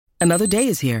Another day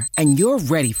is here, and you're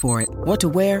ready for it. What to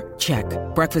wear? Check.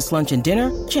 Breakfast, lunch, and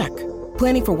dinner? Check.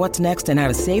 Planning for what's next and how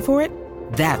to save for it?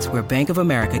 That's where Bank of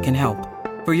America can help.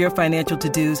 For your financial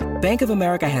to-dos, Bank of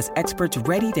America has experts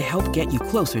ready to help get you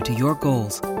closer to your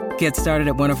goals. Get started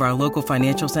at one of our local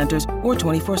financial centers or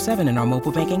 24/7 in our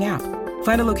mobile banking app.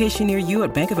 Find a location near you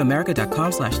at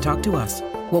bankofamerica.com/talktous.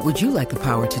 What would you like the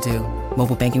power to do?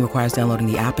 Mobile banking requires downloading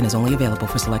the app and is only available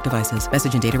for select devices.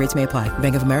 Message and data rates may apply.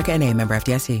 Bank of America N.A., member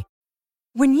FDIC.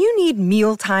 When you need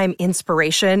mealtime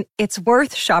inspiration, it's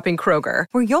worth shopping Kroger,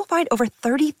 where you'll find over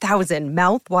 30,000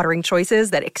 mouth-watering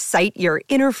choices that excite your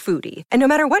inner foodie. And no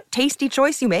matter what tasty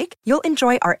choice you make, you'll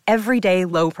enjoy our everyday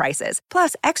low prices,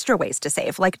 plus extra ways to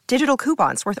save, like digital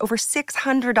coupons worth over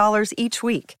 $600 each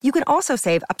week. You can also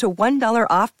save up to $1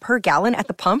 off per gallon at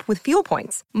the pump with fuel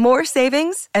points. More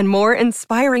savings and more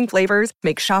inspiring flavors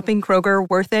make shopping Kroger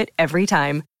worth it every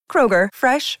time. Kroger,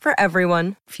 fresh for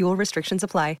everyone. Fuel restrictions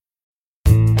apply.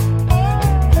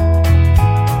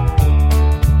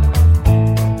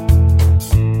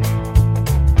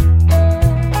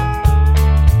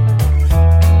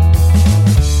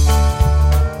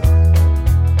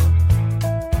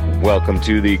 Welcome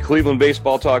to the Cleveland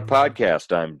Baseball Talk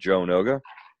podcast. I'm Joe Noga,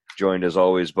 joined as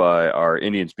always by our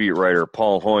Indians beat writer,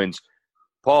 Paul Hoynes.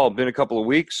 Paul, been a couple of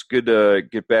weeks. Good to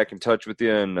get back in touch with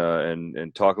you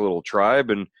and talk a little Tribe.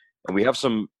 And we have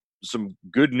some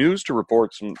good news to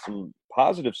report, some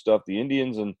positive stuff. The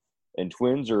Indians and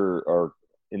Twins are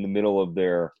in the middle of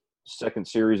their second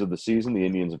series of the season. The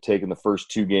Indians have taken the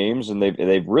first two games, and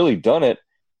they've really done it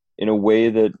in a way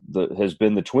that has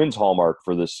been the Twins' hallmark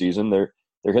for this season. They're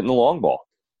hitting the long ball.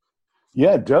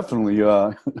 Yeah, definitely.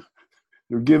 They're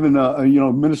giving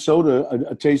Minnesota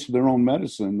a taste of their own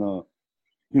medicine.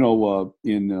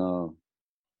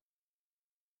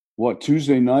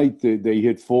 Tuesday night they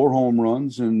hit 4 home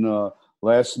runs, and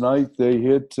last night they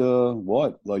hit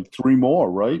like 3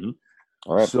 more, right? Mm-hmm.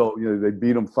 All right. So they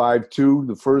beat them 5-2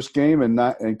 the first game,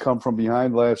 and come from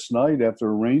behind last night after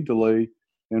a rain delay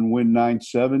and win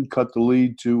 9-7, cut the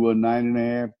lead to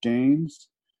 9.5 games.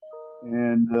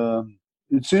 And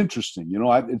it's interesting,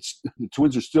 the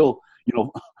Twins are still,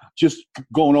 just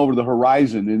going over the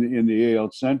horizon in the AL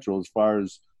Central as far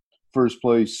as first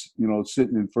place,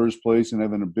 sitting in first place and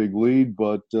having a big lead.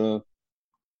 But the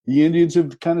Indians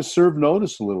have kind of served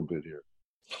notice a little bit here.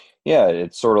 Yeah,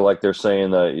 it's sort of like they're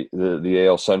saying the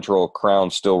AL Central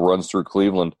crown still runs through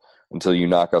Cleveland until you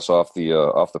knock us off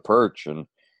the perch, and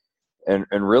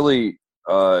really.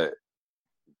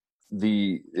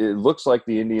 It looks like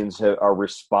the Indians are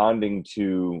responding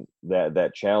to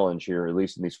that challenge here, at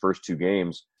least in these first 2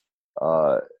 games.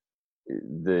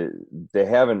 They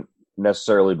haven't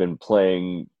necessarily been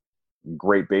playing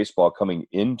great baseball coming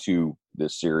into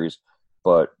this series,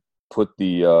 but put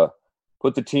the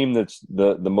team that's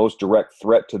the most direct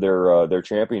threat to their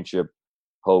championship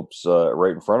hopes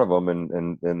right in front of them,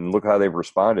 and look how they've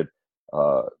responded.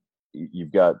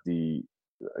 You've got the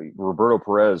Roberto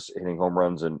Perez hitting home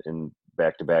runs in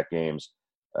back-to-back games,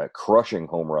 crushing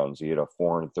home runs. He hit a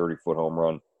 430-foot home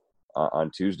run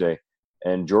on Tuesday.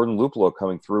 And Jordan Luplow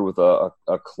coming through with a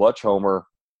clutch homer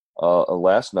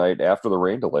last night after the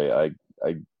rain delay.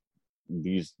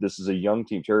 This is a young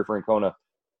team. Terry Francona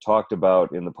talked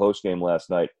about in the postgame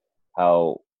last night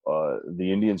how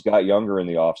the Indians got younger in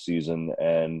the offseason,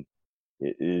 and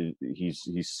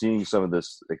he's seeing some of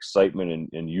this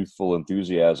excitement and youthful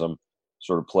enthusiasm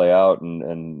sort of play out,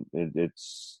 and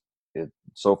it's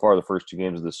so far the first 2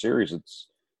 games of the series,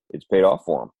 it's paid off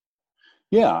for him.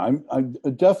 Yeah, I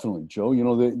definitely, Joe.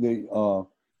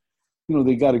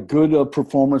 They got a good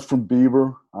performance from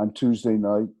Bieber on Tuesday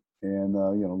night, and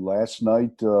last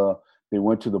night they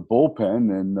went to the bullpen,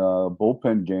 and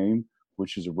bullpen game,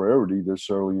 which is a rarity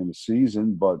this early in the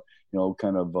season, but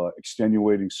kind of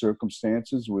extenuating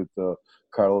circumstances with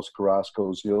Carlos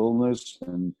Carrasco's illness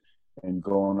and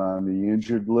going on the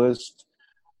injured list.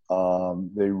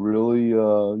 They really,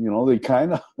 they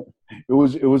kind of, it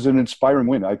was an inspiring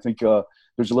win. I think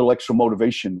there's a little extra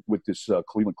motivation with this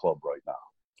Cleveland club right now.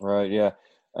 Right. Yeah.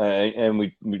 And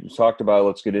we talked about,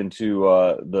 let's get into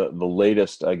the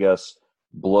latest, I guess,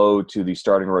 blow to the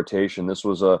starting rotation. This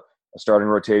was a starting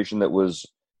rotation that was,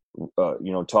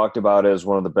 talked about as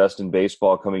one of the best in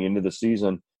baseball coming into the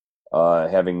season,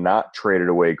 having not traded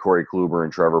away Corey Kluber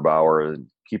and Trevor Bauer and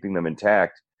keeping them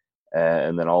intact.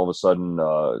 And then all of a sudden,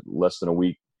 less than a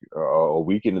week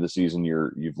into the season,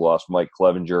 you've lost Mike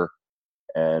Clevenger,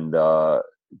 and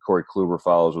Corey Kluber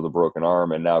follows with a broken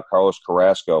arm, and now Carlos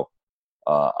Carrasco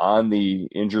on the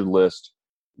injured list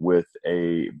with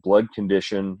a blood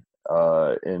condition.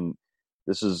 And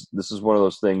this is one of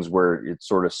those things where it's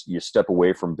sort of, you step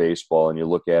away from baseball and you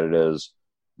look at it as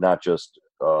not just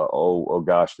oh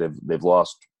gosh, they've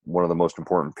lost one of the most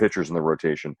important pitchers in the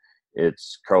rotation.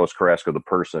 It's Carlos Carrasco the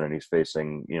person, and he's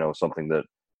facing something that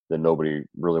nobody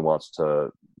really wants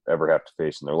to ever have to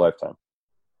face in their lifetime.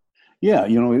 Yeah,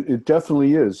 it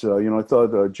definitely is. I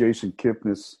thought Jason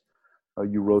Kipnis,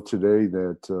 you wrote today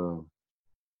that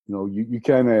you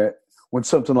kind of, when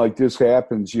something like this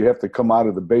happens, you have to come out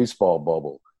of the baseball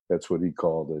bubble. That's what he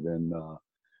called it, and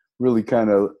really kind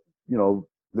of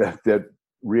that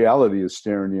reality is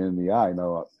staring you in the eye.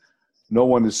 Now, no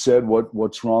one has said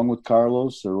what's wrong with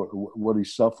Carlos or what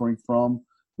he's suffering from.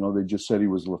 They just said he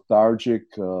was lethargic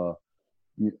for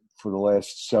the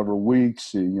last several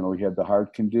weeks. He had the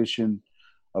heart condition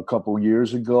a couple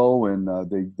years ago, and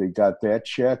they got that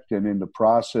checked. And in the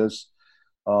process,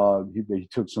 they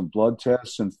took some blood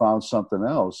tests and found something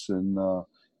else. And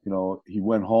he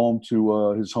went home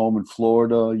to his home in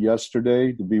Florida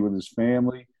yesterday to be with his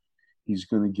family. He's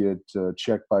going to get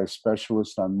checked by a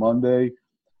specialist on Monday.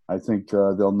 I think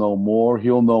they'll know more.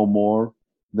 He'll know more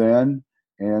then,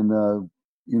 and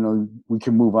we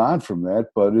can move on from that.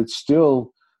 But it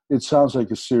sounds like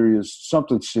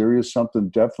something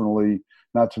definitely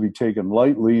not to be taken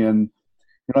lightly. And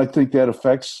I think that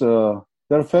affects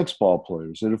ball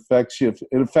players. It affects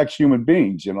human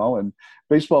beings. And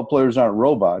baseball players aren't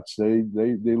robots. They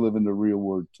live in the real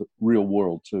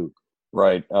world too.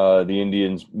 Right. The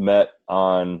Indians met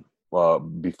on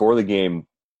before the game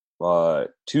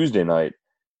Tuesday night,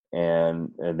 and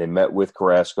they met with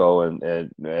Carrasco, and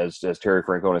as Terry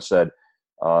Francona said,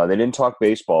 they didn't talk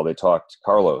baseball. They talked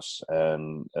Carlos,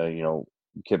 and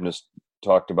Kipnis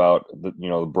talked about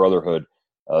the brotherhood.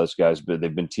 This guy's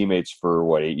they've been teammates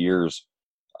for 8 years.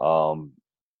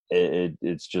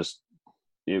 It's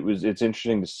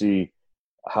interesting to see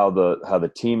how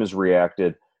the team has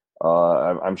reacted.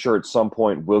 I'm sure at some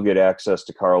point we'll get access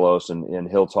to Carlos, and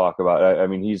he'll talk about. I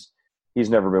mean, he's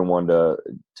never been one to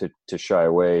shy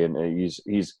away, and he's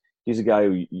a guy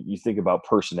who you think about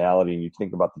personality, and you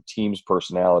think about the team's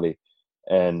personality,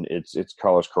 and it's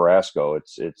Carlos Carrasco.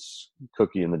 It's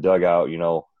Cookie in the dugout,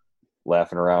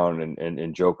 laughing around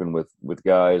and joking with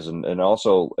guys, and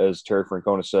also, as Terry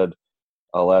Francona said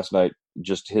last night,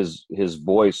 just his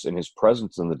voice and his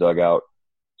presence in the dugout,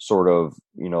 sort of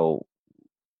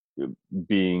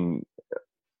being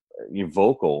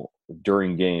vocal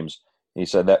during games. He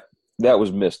said that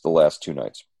was missed the last two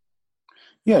nights.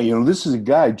 Yeah, this is a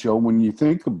guy, Joe, when you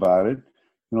think about it,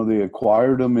 they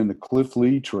acquired him in the Cliff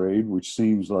Lee trade, which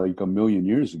seems like a million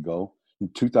years ago, in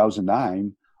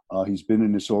 2009. He's been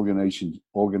in this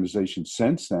organization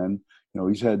since then.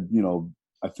 He's had,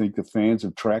 I think the fans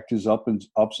have tracked his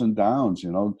ups and downs.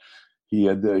 He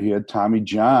had Tommy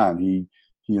John. He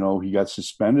got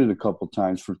suspended a couple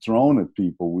times for throwing at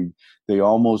people. They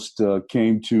almost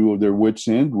came to their wits'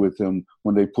 end with him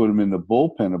when they put him in the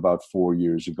bullpen about 4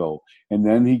 years ago. And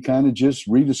then he kind of just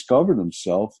rediscovered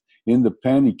himself in the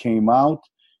pen. He came out,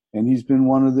 and he's been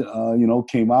one of the,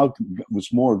 came out,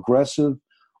 was more aggressive,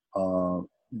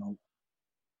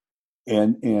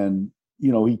 and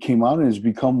he came out and has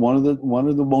become one of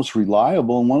the most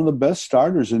reliable and one of the best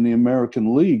starters in the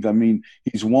American League. I mean,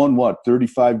 he's won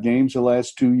 35 games the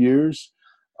last 2 years,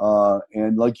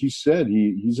 and like you said,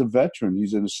 he's a veteran.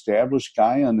 He's an established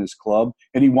guy on this club,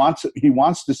 and he wants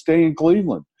to stay in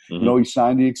Cleveland. Mm-hmm. He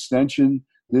signed the extension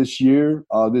this year,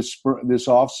 this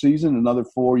off season, another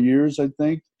 4 years, I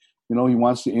think. He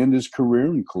wants to end his career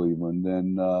in Cleveland,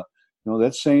 and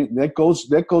that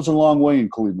goes a long way in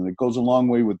Cleveland. It goes a long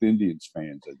way with Indians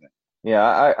fans, I think. Yeah,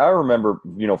 I remember,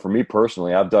 for me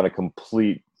personally, I've done a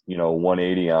complete,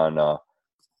 180 on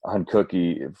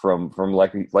Cookie from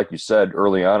like you said,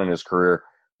 early on in his career,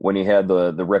 when he had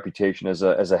the reputation as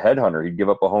a headhunter. He'd give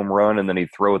up a home run and then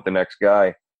he'd throw at the next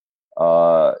guy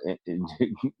to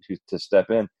step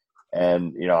in.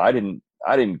 And I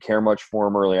didn't care much for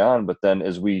him early on, but then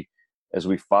as we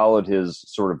followed his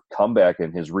sort of comeback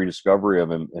and his rediscovery of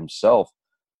himself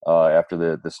after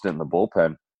the stint in the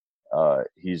bullpen,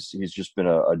 he's just been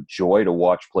a joy to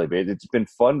watch play. It's been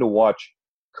fun to watch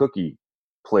Cookie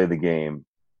play the game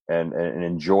and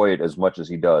enjoy it as much as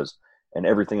he does, and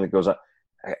everything that goes on.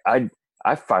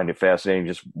 I find it fascinating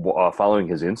just following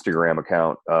his Instagram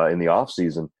account in the off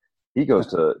season. He goes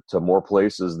to more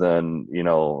places than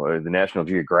the National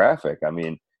Geographic. I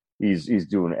mean, he's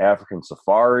doing African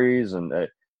safaris, and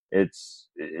it's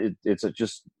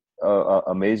just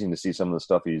amazing to see some of the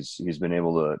stuff he's been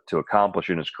able to accomplish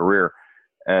in his career,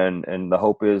 and the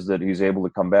hope is that he's able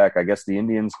to come back. I guess the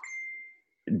Indians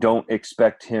don't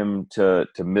expect him to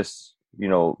miss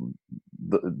the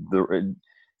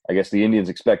I guess the Indians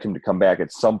expect him to come back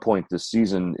at some point this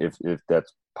season, if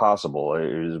that's possible,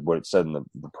 is what it said in the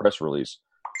press release.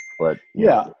 But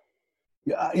yeah,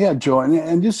 Joe,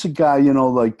 and just a guy,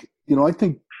 I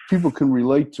think people can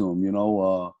relate to him.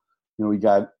 He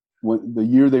got the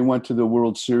year they went to the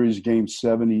World Series Game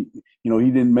 7. He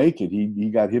didn't make it. He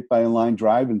got hit by a line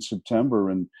drive in September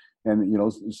and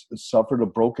suffered a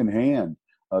broken hand.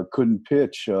 Couldn't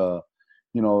pitch.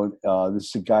 This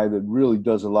is a guy that really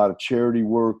does a lot of charity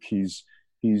work. He's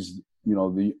the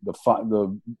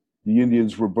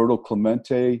Indians' Roberto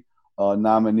Clemente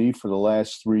nominee for the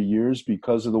last 3 years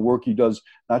because of the work he does,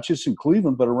 not just in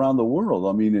Cleveland but around the world.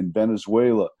 I mean, in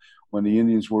Venezuela, when the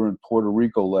Indians were in Puerto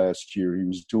Rico last year, he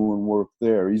was doing work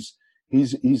there.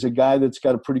 He's a guy that's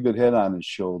got a pretty good head on his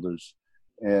shoulders,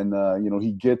 and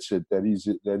he gets it that he's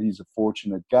a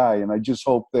fortunate guy. And I just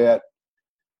hope that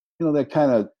that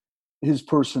kind of his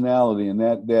personality and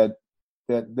that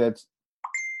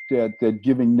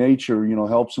giving nature,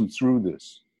 helps him through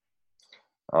this.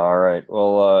 All right.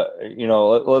 Well,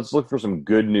 let's look for some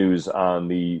good news on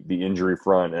the injury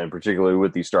front, and particularly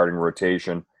with the starting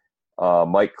rotation.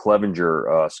 Mike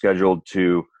Clevenger scheduled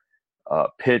to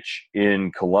pitch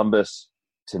in Columbus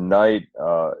tonight,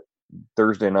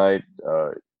 Thursday night.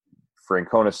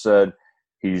 Francona said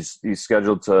he's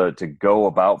scheduled to go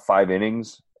about 5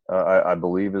 innings. I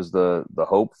believe is the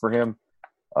hope for him.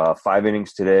 5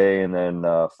 innings today, and then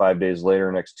 5 days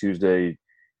later, next Tuesday,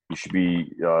 he should be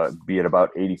at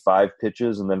about 85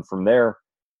 pitches, and then from there,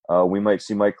 we might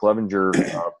see Mike Clevenger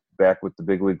back with the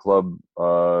big league club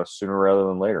sooner rather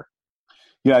than later.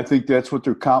 Yeah, I think that's what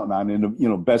they're counting on in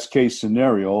the best case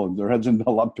scenario. There hasn't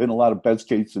been a lot of best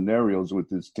case scenarios with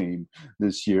this team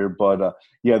this year, but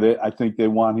I think they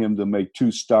want him to make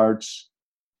 2 starts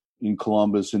in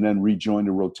Columbus and then rejoin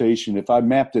the rotation. If I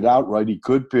mapped it out right, he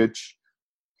could pitch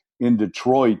in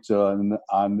Detroit at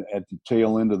the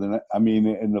tail end of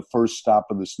in the first stop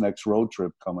of this next road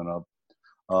trip coming up.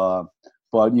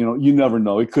 But you never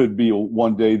know. It could be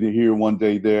one day here, one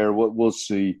day there. We'll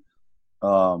see.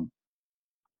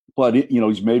 But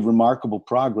he's made remarkable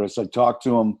progress. I talked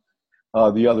to him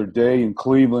the other day in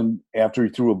Cleveland after he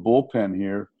threw a bullpen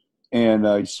here, and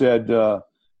he said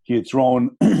he had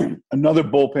thrown another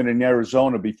bullpen in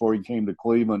Arizona before he came to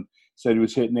Cleveland. Said he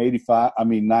was hitting 95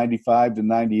 to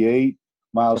 98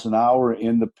 miles an hour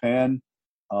in the pen.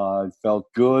 It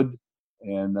felt good,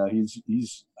 and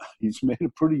he's made a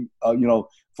pretty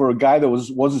for a guy that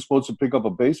wasn't supposed to pick up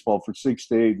a baseball for 6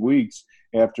 to 8 weeks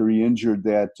after he injured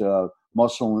that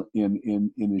muscle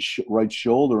in his right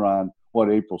shoulder on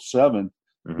April 7th.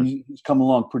 Mm-hmm. He's come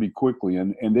along pretty quickly,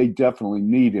 and they definitely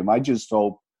need him. I just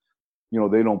hope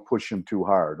they don't push him too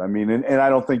hard. I mean, and I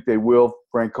don't think they will.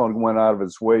 Francona went out of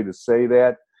his way to say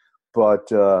that. But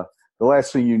the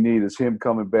last thing you need is him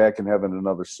coming back and having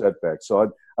another setback. So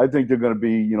I think they're going to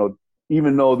be,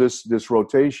 even though this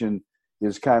rotation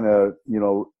is kind of,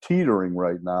 teetering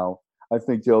right now, I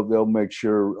think they'll make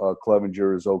sure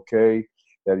Clevenger is okay,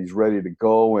 that he's ready to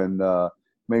go, and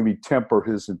maybe temper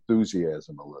his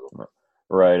enthusiasm a little.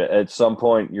 Right. At some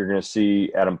point, you're going to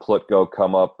see Adam Plutko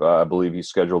come up. I believe he's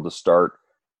scheduled to start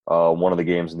one of the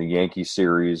games in the Yankee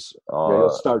series. He'll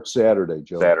start Saturday,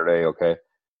 Joe. Saturday, okay.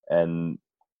 And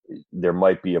there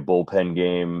might be a bullpen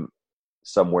game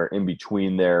somewhere in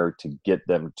between there to get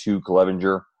them to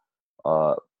Clevenger.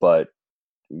 But,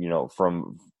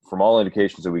 from all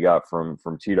indications that we got from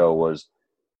Tito was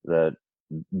that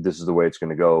this is the way it's going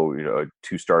to go,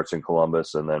 2 starts in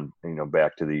Columbus and then,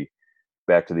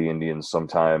 back to the Indians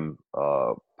sometime,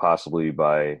 possibly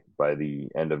by the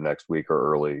end of next week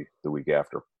or early the week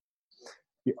after.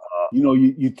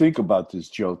 You think about this,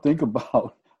 Joe. Think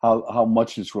about how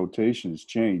much this rotation has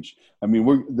changed. I mean,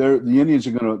 the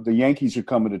Yankees are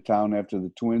coming to town after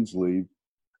the Twins leave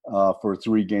for a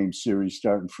 3-game series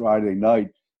starting Friday night,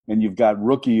 and you've got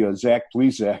rookie Zach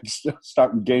Plesac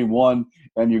starting Game 1,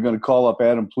 and you're going to call up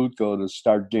Adam Plutko to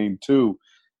start Game 2.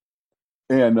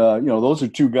 And, those are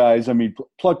 2 guys. I mean,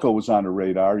 Plutko was on the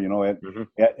radar,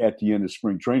 at the end of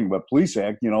spring training. But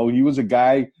Plesac, he was a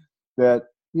guy that,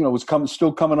 was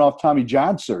still coming off Tommy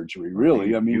John surgery,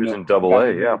 really. I mean, he was in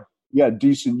Double-A, yeah. Yeah,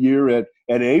 decent year at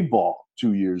A-ball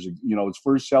 2 years ago. His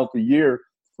first healthy year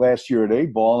last year at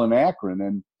A-ball in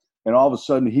Akron. And all of a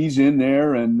sudden he's in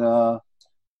there, and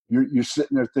you're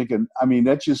sitting there thinking, I mean,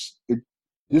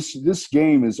 this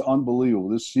game is unbelievable.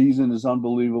 This season is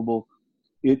unbelievable.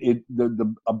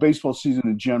 A baseball season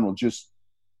in general just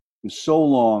is so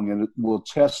long, and it will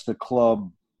test the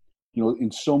club,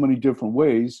 in so many different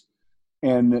ways.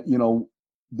 And,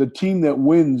 the team that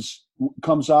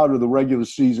comes out of the regular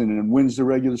season and wins the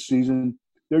regular season,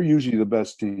 they're usually the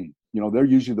best team. They're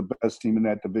usually the best team in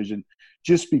that division,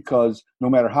 just because no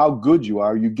matter how good you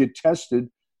are, you get tested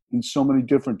in so many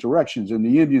different directions. And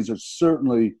the Indians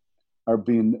are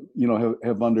being,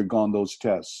 have undergone those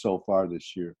tests so far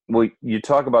this year. Well, you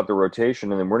talk about the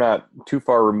rotation, and then we're not too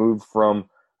far removed from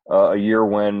a year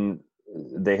when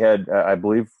they had, I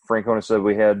believe Francona said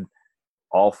we had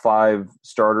all 5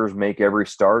 starters make every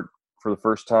start for the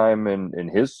first time in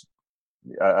his.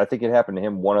 I think it happened to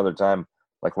him one other time,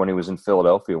 like when he was in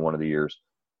Philadelphia one of the years.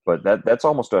 But that's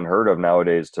almost unheard of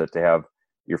nowadays to have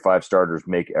your 5 starters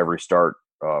make every start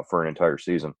for an entire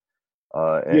season.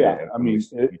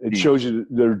 It shows you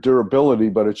their durability,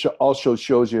 but it also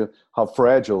shows you how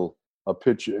fragile a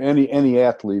pitcher, any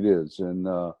athlete is. And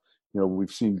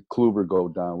we've seen Kluber go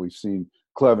down, we've seen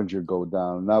Clevenger go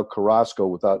down, and now Carrasco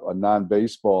without a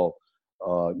non-baseball,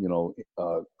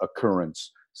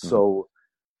 occurrence. So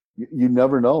you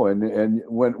never know. And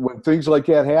when things like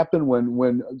that happen,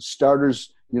 when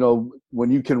starters,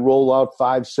 when you can roll out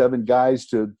 5-7 guys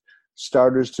to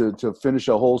starters to finish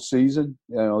a whole season,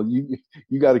 you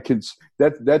got to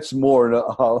that's more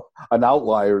an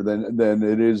outlier than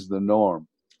it is the norm.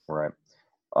 Right.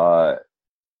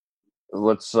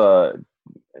 Let's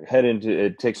head into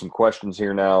it. Take some questions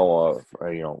here now.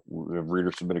 We have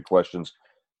reader submitted questions.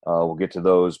 We'll get to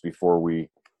those before we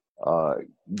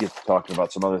get to talking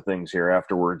about some other things here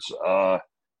afterwards.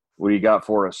 What do you got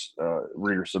for us,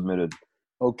 reader submitted?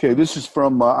 Okay, this is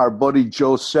from our buddy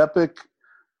Joe Sepik.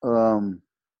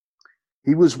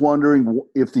 He was wondering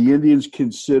if the Indians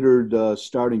considered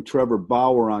starting Trevor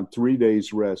Bauer on 3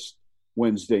 days rest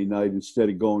Wednesday night instead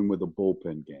of going with a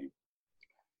bullpen game.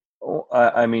 Well,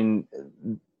 I mean,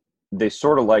 they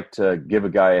sort of like to give a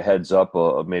guy a heads up,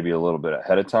 maybe a little bit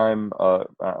ahead of time,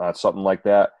 on something like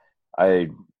that.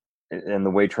 And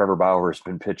the way Trevor Bauer has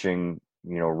been pitching,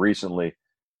 recently,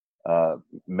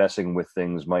 messing with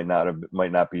things might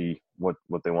not be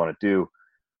what they want to do.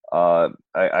 I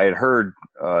had heard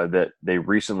that they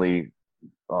recently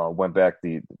went back.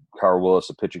 The Carl Willis,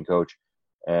 the pitching coach,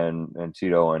 and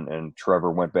Tito and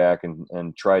Trevor went back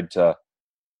and tried to,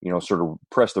 sort of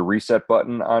press the reset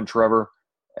button on Trevor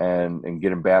and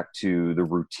get him back to the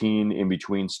routine in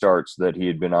between starts that he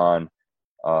had been on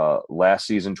last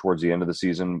season, towards the end of the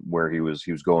season, where he was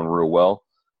going real well.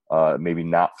 Maybe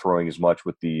not throwing as much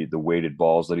with the weighted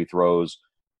balls that he throws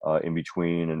in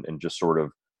between, and just sort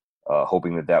of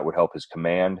hoping that would help his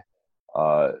command.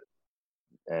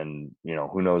 And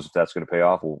who knows if that's going to pay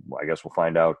off. I guess we'll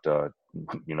find out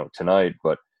tonight.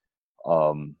 But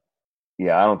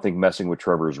I don't think messing with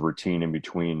Trevor's routine in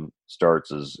between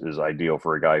starts is ideal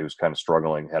for a guy who's kind of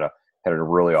struggling. Had a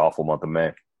really awful month of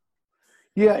May.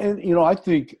 Yeah, and I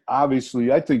think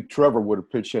Trevor would have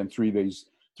pitched in 3 days.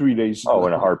 3 days. Oh,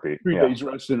 in a heartbeat. 3 days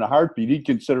rest in a heartbeat. He'd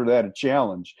consider that a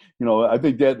challenge. I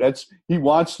think that's he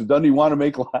wants to. Doesn't he want to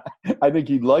make? I think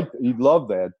he'd love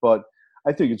that. But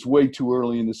I think it's way too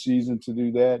early in the season to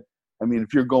do that. I mean,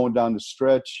 if you're going down the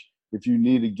stretch, if you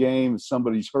need a game, if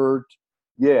somebody's hurt,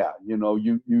 you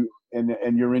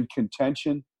and you're in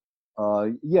contention,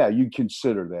 you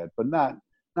consider that, but not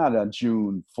on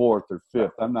June 4th or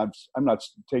 5th. I'm not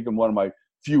taking one of my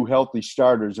few healthy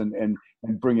starters and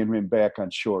bringing him back on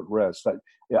short rest.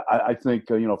 I think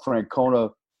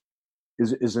Francona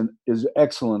is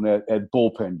excellent at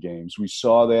bullpen games. We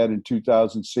saw that in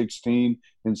 2016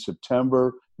 in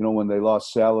September. When they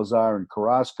lost Salazar and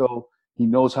Carrasco, he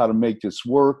knows how to make this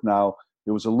work. Now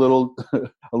it was a little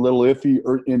iffy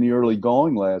in the early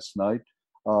going last night,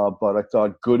 but I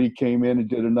thought Goody came in and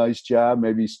did a nice job.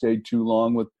 Maybe he stayed too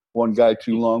long with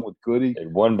Goody.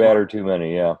 And one batter too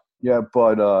many, yeah. Yeah,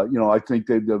 but I think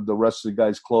the rest of the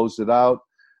guys closed it out.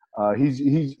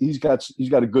 He's got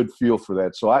a good feel for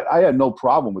that, so I had no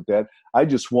problem with that. I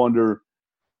just wonder,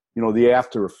 the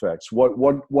after effects.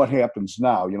 What happens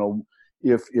now?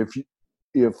 If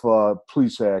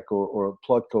Plesac or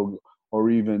Plutko or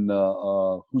even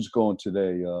who's going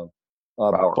today,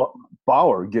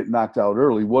 Bauer get knocked out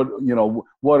early.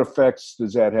 What effects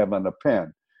does that have on the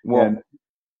pen? Well, and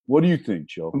what do you think,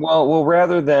 Joe? Well,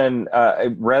 rather than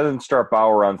start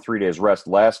Bauer on 3 days rest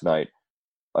last night,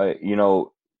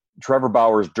 Trevor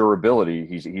Bauer's durability,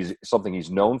 he's something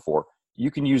he's known for. You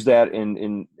can use that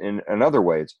in other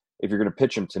ways. If you're going to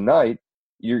pitch him tonight,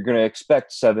 you're going to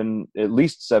expect at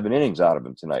least seven innings out of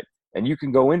him tonight. And you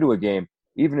can go into a game,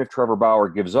 even if Trevor Bauer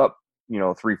gives up,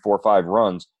 3, 4, 5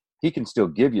 runs, he can still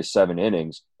give you 7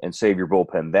 innings and save your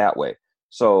bullpen that way.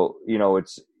 So,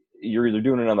 you're either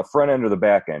doing it on the front end or the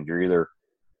back end. You're either,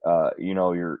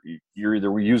 you're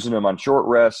either using him on short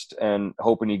rest and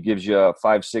hoping he gives you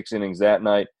 5, 6 innings that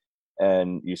night,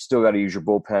 and you still got to use your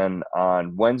bullpen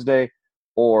on Wednesday,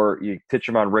 or you pitch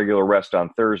him on regular rest on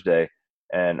Thursday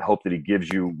and hope that he gives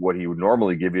you what he would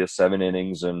normally give you, 7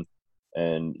 innings, and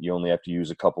you only have to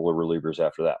use a couple of relievers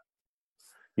after that.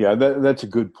 Yeah, that's a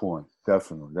good point.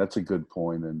 Definitely. That's a good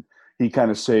point. And he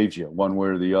kind of saves you one way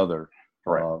or the other,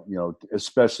 Right.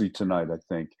 Especially tonight, I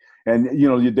think. And,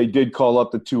 they did call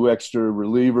up the 2 extra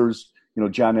relievers.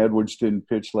 John Edwards didn't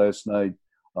pitch last night.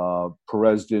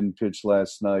 Perez didn't pitch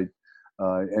last night.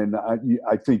 And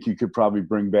I think you could probably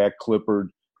bring back Clippard,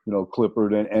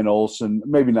 and Olsen.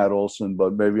 Maybe not Olsen,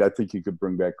 but maybe I think you could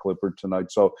bring back Clippard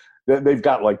tonight. So they've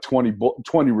got like 20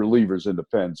 relievers in the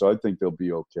pen. So I think they'll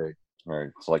be okay. All right.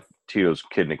 It's like Tito's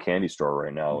kid in a candy store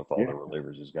right now with all the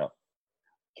relievers he's got.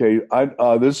 Okay.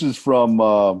 This is from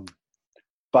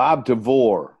Bob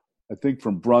DeVore, I think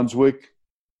from Brunswick.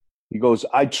 He goes,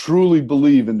 I truly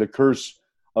believe in the curse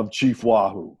of Chief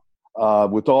Wahoo.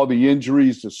 With all the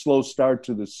injuries, the slow start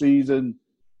to the season,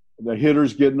 the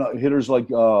hitters like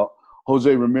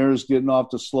Jose Ramirez getting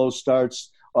off the slow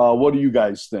starts. What do you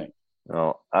guys think?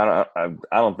 No, I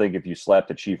don't think if you slap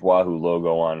the Chief Wahoo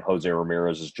logo on Jose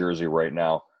Ramirez's jersey right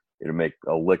now, it'll make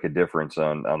a lick of difference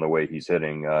on the way he's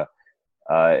hitting.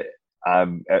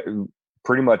 I'm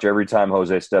pretty much every time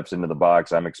Jose steps into the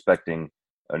box, I'm expecting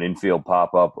an infield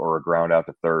pop up or a ground out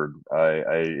to third.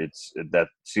 That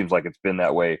seems like it's been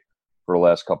that way for the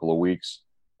last couple of weeks.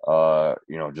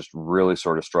 Just really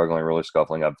sort of struggling, really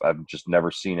scuffling. I've just never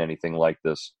seen anything like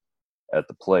this at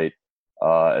the plate.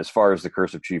 As far as the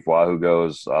curse of Chief Wahoo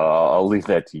goes, I'll leave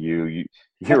that to you. You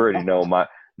already know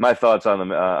my thoughts on the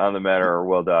matter are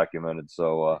well documented.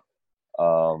 So,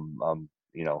 I'm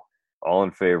all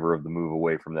in favor of the move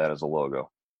away from that as a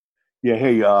logo. Yeah.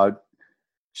 Hey,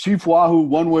 Chief Wahoo,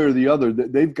 one way or the other,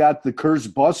 they've got the curse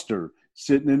buster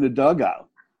sitting in the dugout.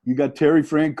 You got Terry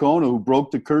Francona, who broke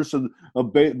the curse of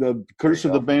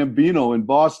the Bambino in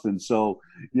Boston. So,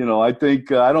 I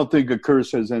think I don't think a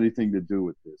curse has anything to do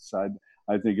with this.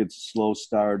 I think it's a slow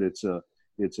start. It's a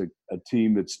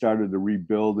team that started to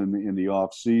rebuild in the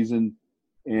off season,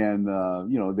 and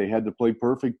they had to play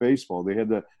perfect baseball.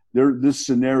 This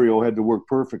scenario had to work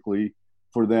perfectly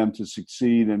for them to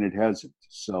succeed, and it hasn't.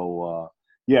 So.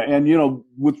 And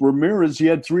with Ramirez, he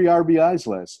had 3 RBIs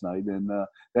last night, and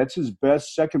that's his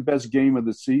second best game of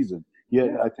the season.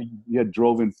 I think he had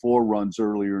drove in 4 runs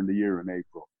earlier in the year in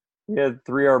April. He had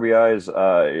 3 RBIs.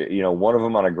 One of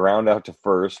them on a ground out to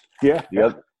first. Yeah.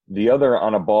 The other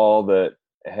on a ball that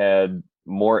had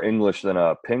more English than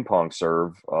a ping pong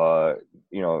serve.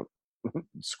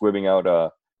 Squibbing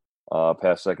out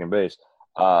past second base.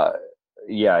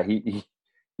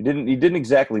 He didn't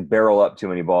exactly barrel up too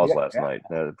many balls last night.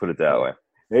 Put it that way.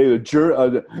 Hey, a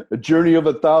journey of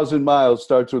 1,000 miles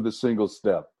starts with a single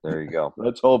step. There you go.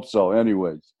 Let's hope so.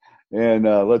 Anyways, and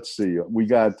let's see. We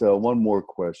got one more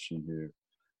question here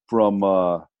from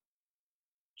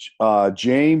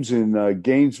James in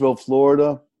Gainesville,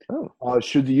 Florida.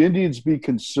 Should the Indians be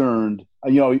concerned?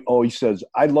 He says,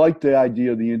 I like the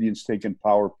idea of the Indians taking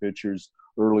power pitchers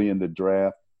early in the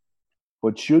draft,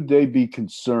 but should they be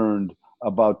concerned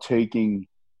about taking,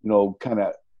 kind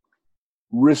of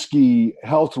risky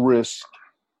health risk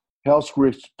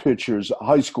pitchers,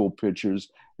 high school pitchers,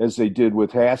 as they did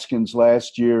with Haskins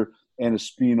last year and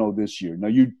Espino this year? Now,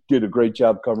 you did a great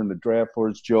job covering the draft for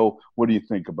us, Joe. What do you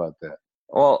think about that?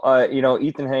 Well,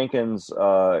 Ethan Hankins,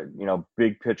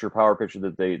 big pitcher, power pitcher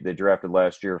that they drafted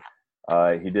last year.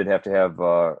 He did have to have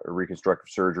a reconstructive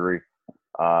surgery.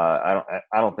 I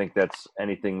don't think that's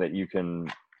anything that you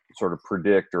can sort of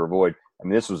predict or avoid. I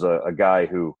mean, this was a guy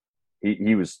who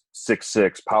he was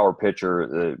 6'6", power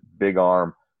pitcher, big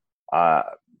arm. I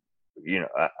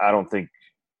don't think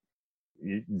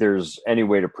there's any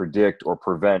way to predict or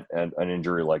prevent an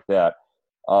injury like that.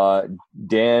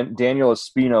 Daniel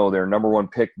Espino, their number 1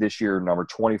 pick this year, number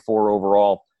 24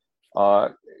 overall,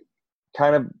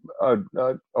 kind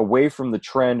of away from the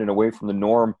trend and away from the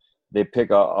norm. They pick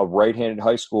a right-handed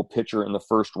high school pitcher in the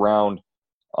first round.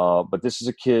 But this is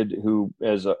a kid who,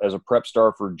 as a prep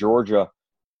star for Georgia,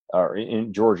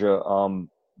 in Georgia,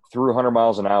 threw 100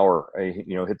 miles an hour.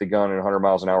 Hit the gun at 100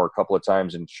 miles an hour a couple of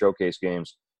times in showcase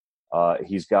games.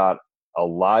 He's got a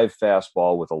live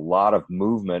fastball with a lot of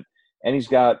movement, and he's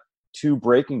got 2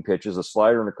 breaking pitches, a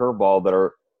slider and a curveball, that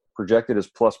are projected as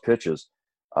plus pitches.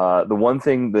 The one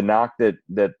thing, the knock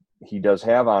that he does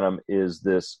have on him is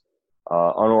this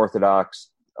unorthodox,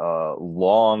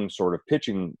 long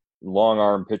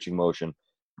arm pitching motion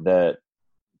that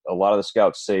a lot of the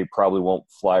scouts say probably won't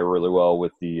fly really well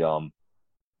with the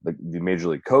major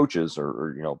league coaches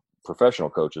or professional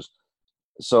coaches.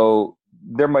 So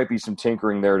there might be some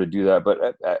tinkering there to do that,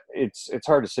 but it's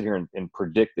hard to sit here and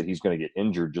predict that he's going to get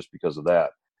injured just because of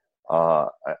that.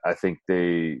 I think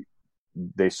they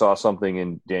saw something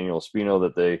in Daniel Espino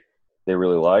that they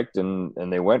really liked,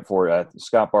 and they went for it.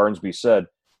 Scott Barnsby said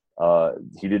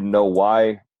he didn't know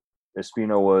why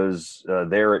Espino was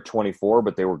there at 24,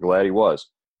 but they were glad he was.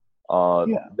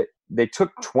 They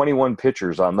took 21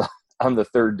 pitchers on the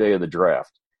third day of the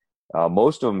draft,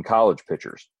 most of them college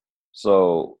pitchers.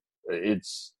 So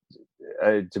it's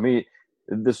to me,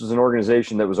 this was an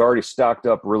organization that was already stocked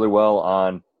up really well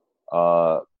on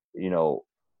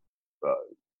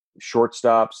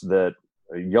shortstops, that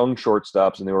young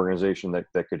shortstops in the organization that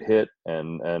could hit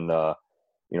and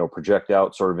project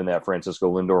out sort of in that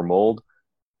Francisco Lindor mold.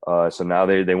 So now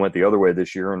they went the other way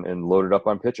this year and loaded up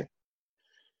on pitching.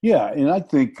 Yeah, and I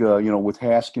think, with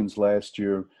Haskins last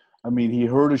year, I mean, he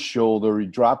hurt his shoulder. He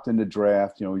dropped in the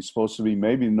draft. He's supposed to be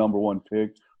maybe the number one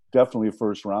pick, definitely a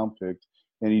first-round pick,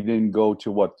 and he didn't go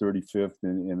to, 35th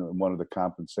in one of the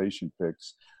compensation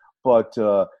picks. But,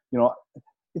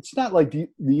 it's not like the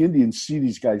Indians see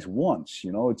these guys once.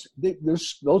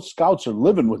 Those scouts are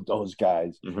living with those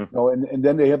guys, and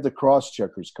then they have the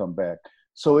cross-checkers come back.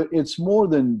 So it's more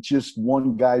than just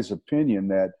one guy's opinion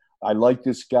that I like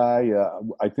this guy.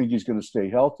 I think he's going to stay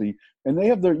healthy. And they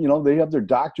have their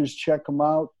doctors check him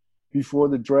out before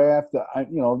the draft. They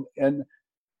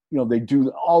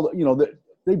do all,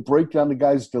 they break down the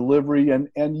guy's delivery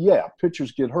and yeah,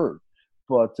 pitchers get hurt,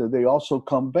 but they also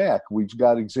come back. We've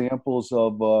got examples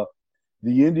of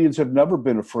the Indians have never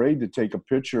been afraid to take a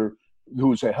pitcher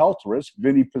who's a health risk.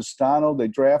 Vinny Pistano, they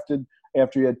drafted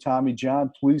after he had Tommy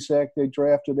John. Plesac, they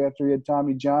drafted after he had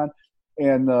Tommy John.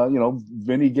 And,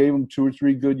 Vinny gave him 2 or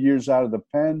 3 good years out of the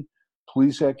pen.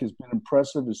 Plesac has been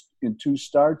impressive in 2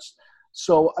 starts.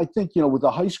 So I think, with a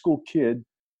high school kid,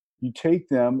 you take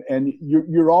them and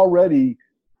you're already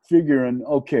figuring,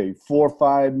 okay, 4 or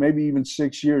 5, maybe even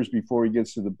 6 years before he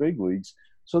gets to the big leagues.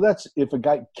 So that's, if a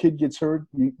kid gets hurt,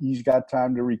 he's got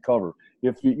time to recover.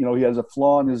 If, he has a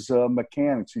flaw in his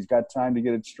mechanics, he's got time to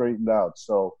get it straightened out.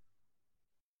 So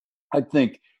I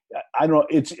think, I don't know,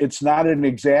 it's not an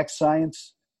exact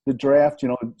science, the draft.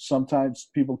 Sometimes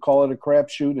people call it a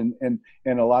crapshoot, and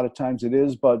a lot of times it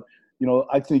is. But,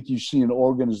 I think you see an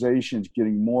organizations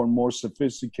getting more and more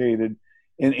sophisticated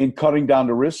in cutting down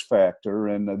the risk factor.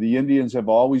 And the Indians have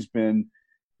always been,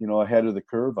 ahead of the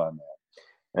curve on that.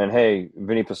 And, hey,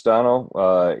 Vinny Pistano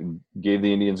gave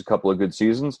the Indians a couple of good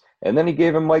seasons, and then he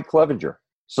gave him Mike Clevenger.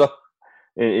 So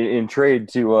in trade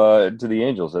to the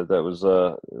Angels, that was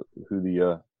who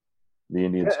the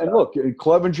Indians. And look,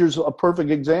 Clevenger's a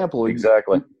perfect example.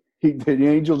 Exactly. The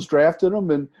Angels drafted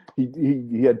him, and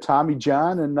he had Tommy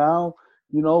John, and now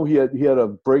he had a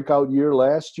breakout year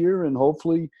last year, and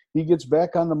hopefully he gets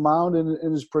back on the mound and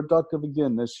is productive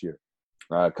again this year.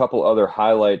 A couple other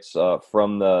highlights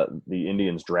from the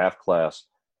Indians draft class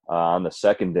on the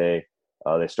second day.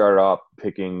 They started off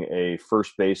picking a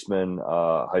first baseman,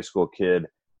 high school kid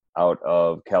out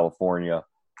of California.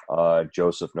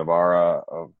 Joseph Navarra.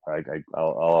 I'll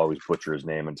always butcher his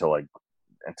name until I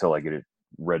get it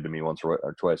read to me once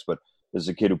or twice. But this is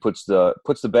a kid who puts the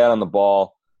bat on the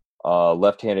ball,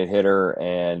 left-handed hitter,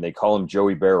 and they call him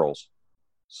Joey Barrels.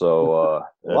 So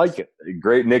like it.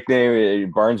 Great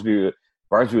nickname. Barnsby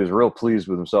was real pleased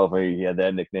with himself. He had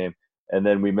that nickname. And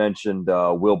then we mentioned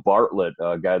Will Bartlett,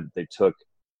 a guy that they took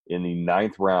in the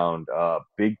 9th round.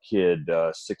 Big kid,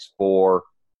 6'4".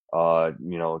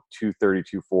 230,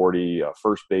 240,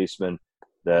 first baseman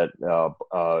that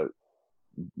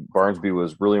Barnsby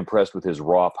was really impressed with his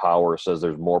raw power, says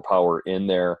there's more power in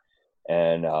there.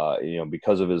 And,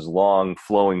 because of his long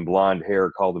flowing blonde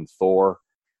hair, called him Thor.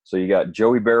 So you got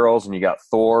Joey Barrels and you got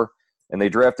Thor, and they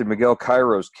drafted Miguel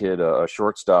Cairo's kid, a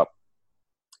shortstop,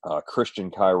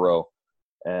 Christian Cairo,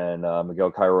 and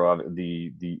Miguel Cairo,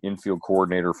 the infield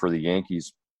coordinator for the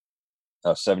Yankees,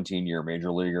 a 17-year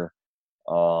major leaguer.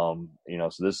 So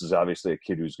this is obviously a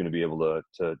kid who's going to be able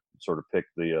to sort of pick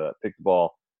the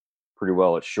ball pretty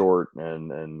well at short,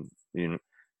 and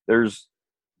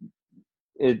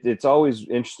it's always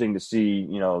interesting to see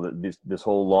this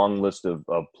whole long list of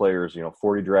players,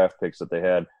 40 draft picks that they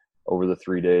had over the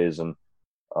 3 days, and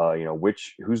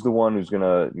who's the one who's going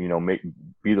to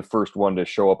be the first one to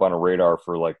show up on a radar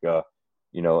for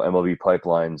MLB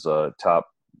Pipeline's top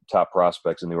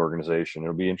prospects in the organization.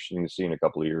 It'll be interesting to see in a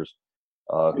couple of years.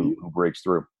 Who breaks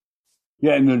through.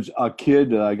 Yeah, and there's a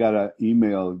kid, I got an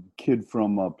email,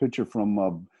 pitcher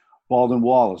from Baldwin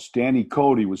Wallace. Danny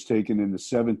Cody was taken in the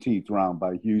 17th round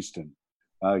by Houston,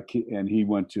 and he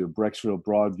went to Brecksville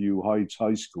Broadview Heights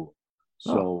High School.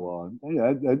 So,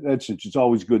 that's it. It's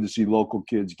always good to see local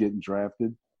kids getting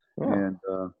drafted. Yeah.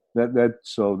 And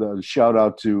so shout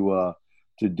out to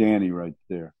Danny right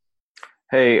there.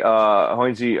 Hey,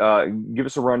 Hoinsey, give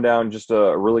us a rundown just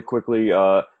really quickly,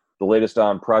 the latest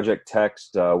on Project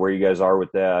Text, where you guys are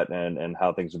with that and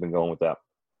how things have been going with that.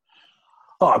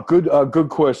 Oh, good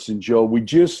question, Joe. We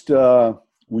just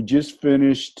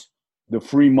finished the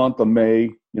free month of May.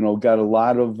 Got a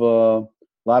lot of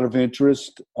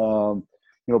interest.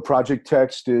 Project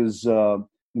Text is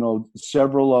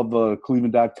several of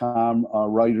Cleveland.com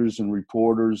writers and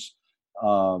reporters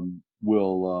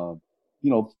will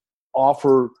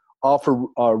offer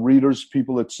readers,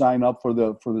 people that sign up for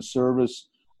the service.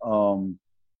 Um,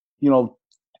 you know,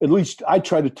 at least I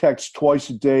try to text twice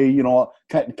a day,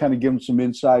 kind of give them some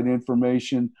inside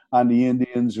information on the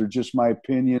Indians or just my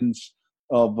opinions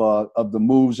of the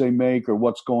moves they make or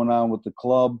what's going on with the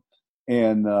club.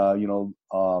 And,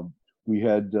 we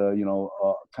had,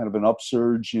 kind of an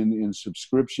upsurge in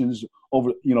subscriptions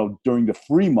over, during the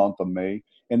free month of May.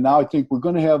 And now I think we're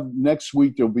going to have next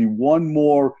week, there'll be one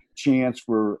more chance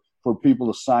for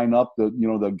people to sign up.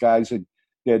 The guys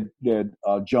that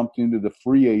jumped into the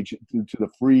free agent to the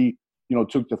free,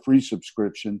 took the free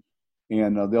subscription,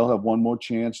 and they'll have one more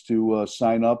chance to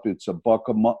sign up. It's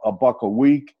 $1 a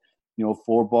week, $4,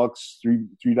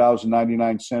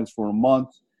 $3.99 for a month,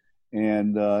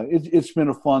 and it's been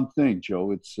a fun thing,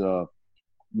 Joe. I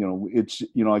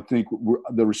think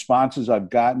the responses I've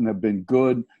gotten have been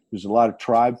good. There's a lot of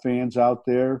Tribe fans out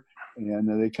there, and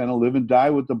they kind of live and die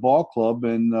with the ball club,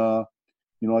 and I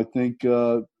think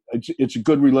it's a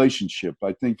good relationship.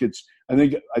 I think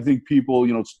people,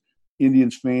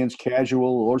 Indians fans,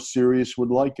 casual or serious, would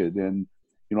like it. And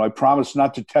I promise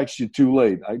not to text you too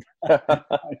late.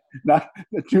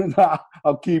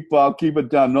 I'll keep it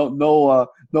down. No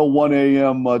 1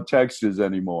 a.m. texts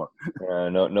anymore.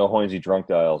 No Hoinsey drunk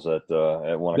dials at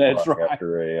 1 That's o'clock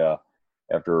right.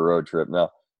 after a road trip. Now,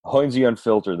 Hoinsey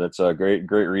Unfiltered. That's a great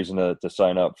reason to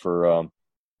sign up for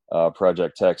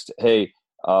Project Text. Hey,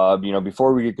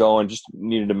 before we get going, just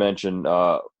needed to mention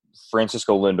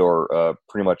Francisco Lindor,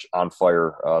 pretty much on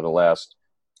fire the last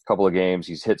couple of games.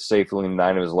 He's hit safely in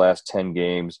 9 of his last 10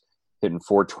 games, hitting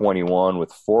 .421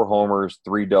 with 4 homers,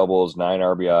 3 doubles, 9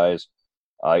 RBIs.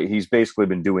 He's basically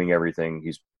been doing everything.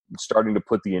 He's starting to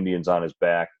put the Indians on his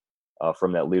back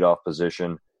from that leadoff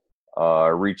position.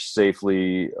 Reached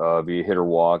safely via hit or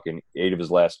walk in 8 of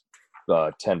his last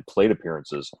 10 plate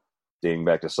appearances dating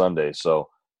back to Sunday. So,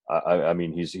 I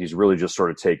mean, he's really just sort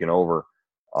of taken over.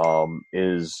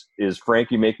 Is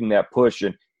Frankie making that push?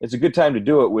 And it's a good time to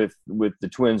do it with the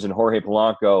Twins and Jorge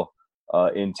Polanco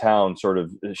in town, sort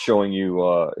of showing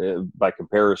you by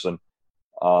comparison.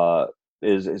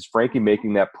 Is Frankie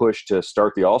making that push to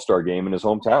start the All-Star game in his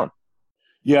hometown?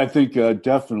 Yeah, I think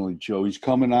definitely, Joe. He's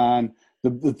coming on.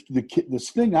 The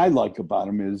thing I like about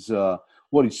him is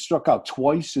he struck out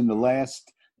twice in the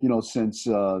last, since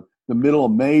the middle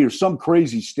of May or some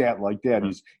crazy stat like that.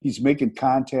 Mm-hmm. He's making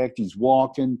contact. He's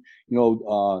walking.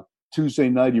 Tuesday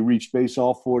night he reached base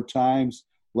all 4 times.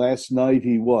 Last night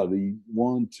he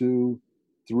 1, 2,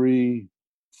 3,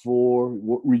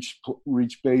 4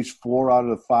 reached base 4 out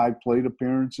of the 5 plate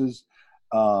appearances.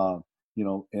 And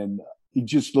he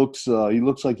just looks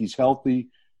like he's healthy.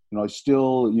 He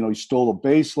stole a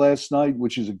base last night,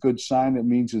 which is a good sign. That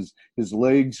means his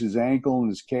legs, his ankle, and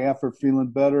his calf are feeling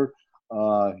better.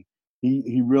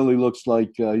 He really looks like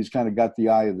he's kind of got the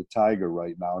eye of the tiger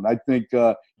right now. And I think,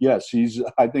 yes,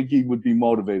 I think he would be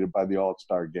motivated by the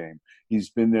All-Star game.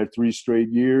 He's been there 3 straight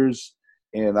years,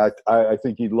 and I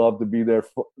think he'd love to be there,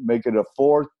 make it a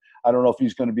 4th. I don't know if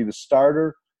he's going to be the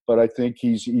starter, but I think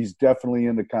he's definitely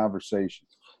in the conversation.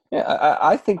 Yeah,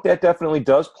 I think that definitely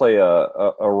does play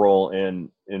a role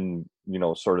in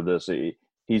sort of this.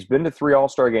 He's been to 3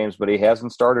 All-Star games, but he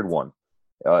hasn't started one.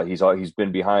 He's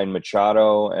been behind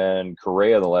Machado and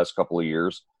Correa the last couple of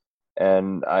years,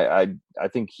 and I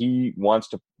think he wants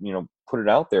to put it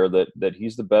out there that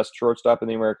he's the best shortstop in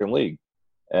the American League.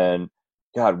 And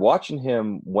God, watching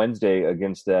him Wednesday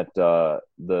against that the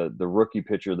rookie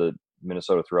pitcher that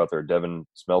Minnesota threw out there, Devin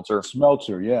Smeltzer.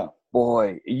 Smeltzer, yeah.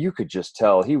 Boy, you could just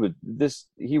tell he was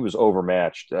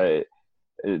overmatched.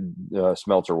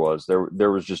 Smeltzer was.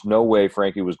 There was just no way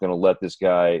Frankie was going to let this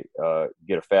guy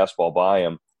get a fastball by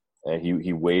him. And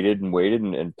he waited and waited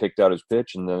and picked out his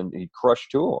pitch, and then he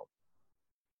crushed 2 of them.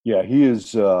 Yeah, he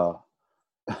is. And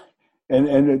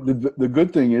the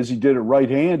good thing is he did it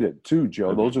right-handed too, Joe.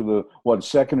 Mm-hmm. Those are the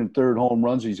second and third home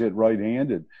runs he's hit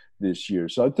right-handed this year.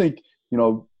 So I think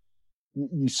you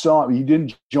saw he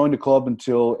didn't join the club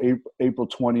until April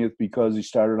 20th because he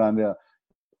started on the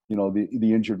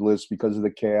injured list because of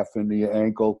the calf and the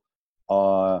ankle.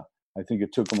 I think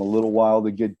it took him a little while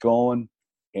to get going,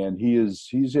 and he's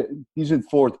in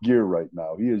 4th gear right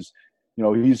now.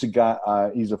 he's a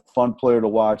guy. He's a fun player to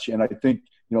watch, and I think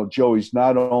Joey's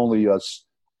not only a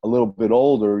little bit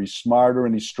older, he's smarter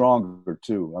and he's stronger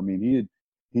too. I mean,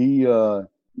 he's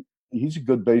a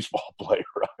good baseball player.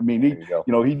 I mean,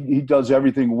 he does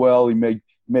everything well. He made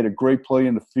a great play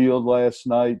in the field last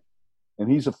night,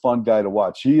 and he's a fun guy to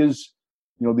watch. He is,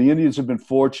 the Indians have been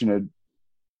fortunate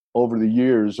over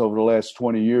the last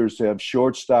 20 years, to have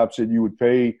shortstops that you would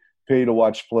pay to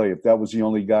watch play if that was the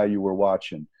only guy you were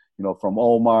watching. From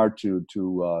Omar to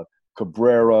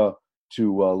Cabrera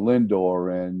to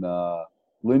Lindor, and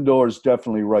Lindor is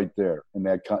definitely right there in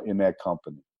that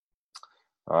company.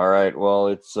 All right. Well,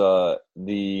 it's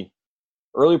the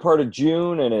early part of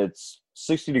June, and it's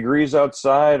 60 degrees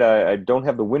outside. I don't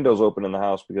have the windows open in the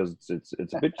house because it's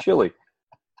a bit chilly.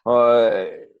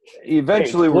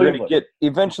 Eventually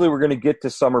we're gonna get to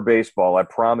summer baseball. I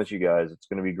promise you guys, it's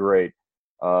gonna be great.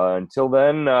 Until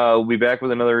then, we'll be back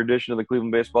with another edition of the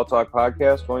Cleveland Baseball Talk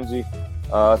podcast. Hoynesy,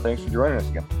 thanks for joining us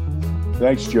again.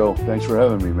 Thanks, Joe. Thanks for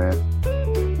having me, man.